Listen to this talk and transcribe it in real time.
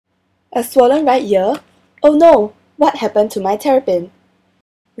A swollen right ear? Oh no! What happened to my terrapin?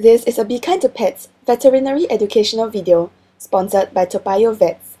 This is a Be Kind to Pets veterinary educational video sponsored by Toa Payoh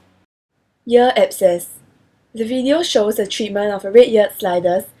Vets. Ear abscess. The video shows the treatment of a red-eared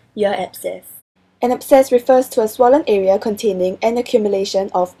slider's ear abscess. An abscess refers to a swollen area containing an accumulation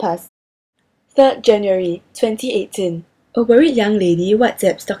of pus. 3rd January 2018. A worried young lady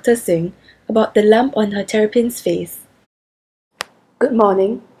WhatsApps Dr. Singh about the lump on her terrapin's face. Good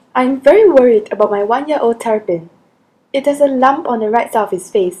morning. I'm very worried about my 1-year-old terrapin. It has a lump on the right side of his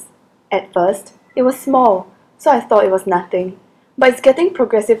face. At first, it was small, so I thought it was nothing. But it's getting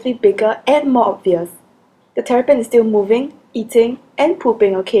progressively bigger and more obvious. The terrapin is still moving, eating, and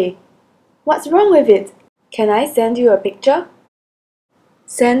pooping okay. What's wrong with it? Can I send you a picture?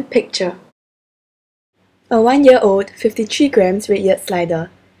 Send picture. A 1-year-old, 53 grams red-eared slider.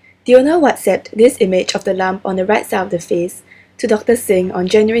 The owner WhatsApped this image of the lump on the right side of the face to Dr. Singh on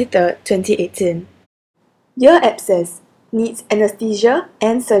January 3, 2018. Ear abscess. Needs anaesthesia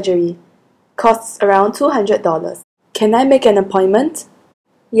and surgery. Costs around $200. Can I make an appointment?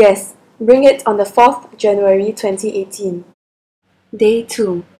 Yes, bring it on the 4th January 2018. Day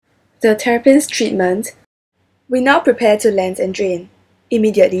 2. The terrapin's treatment. We now prepare to lance and drain.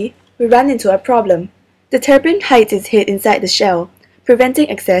 Immediately, we run into a problem. The terrapin hides its head inside the shell,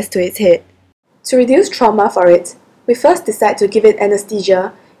 preventing access to its head. To reduce trauma for it, we first decide to give it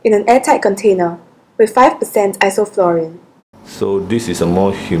anesthesia in an airtight container with 5% isoflurane. So this is a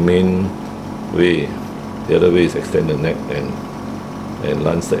more humane way. The other way is extend the neck and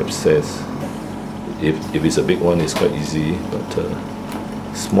lance the abscess. If it's a big one, it's quite easy, but a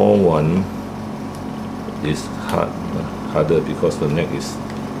small one is harder because the neck is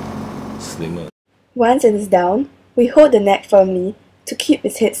slimmer. Once it is down, we hold the neck firmly to keep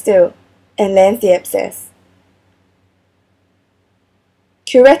its head still and lance the abscess.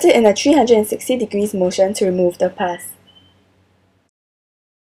 Curette it in a 360 degrees motion to remove the pus.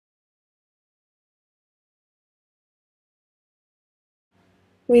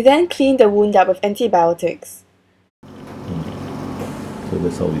 We then clean the wound up with antibiotics. So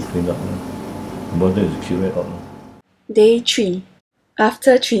that's how we clean up. Important is to curette out. Day 3.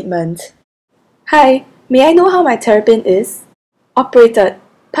 After treatment. Hi, may I know how my terrapin is? Operated.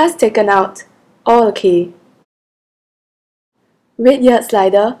 Pus taken out. All okay. Red-eared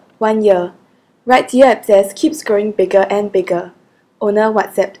slider, 1 year. Right ear abscess keeps growing bigger and bigger. Owner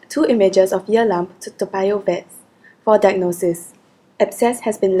WhatsApped 2 images of ear lump to Toa Payoh Vets for diagnosis. Abscess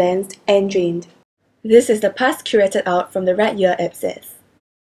has been lanced and drained. This is the pus curetted out from the right ear abscess.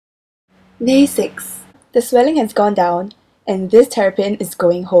 Day 6. The swelling has gone down and this terrapin is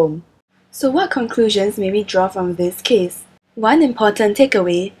going home. So what conclusions may we draw from this case? One important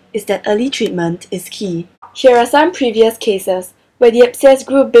takeaway is that early treatment is key. Here are some previous cases where the abscess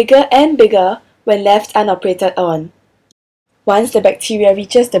grew bigger and bigger when left unoperated on. Once the bacteria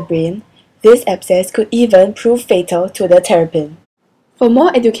reaches the brain, this abscess could even prove fatal to the terrapin. For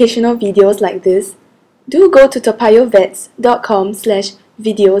more educational videos like this, do go to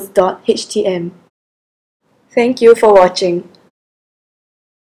toapayohvets.com/videos.htm. Thank you for watching.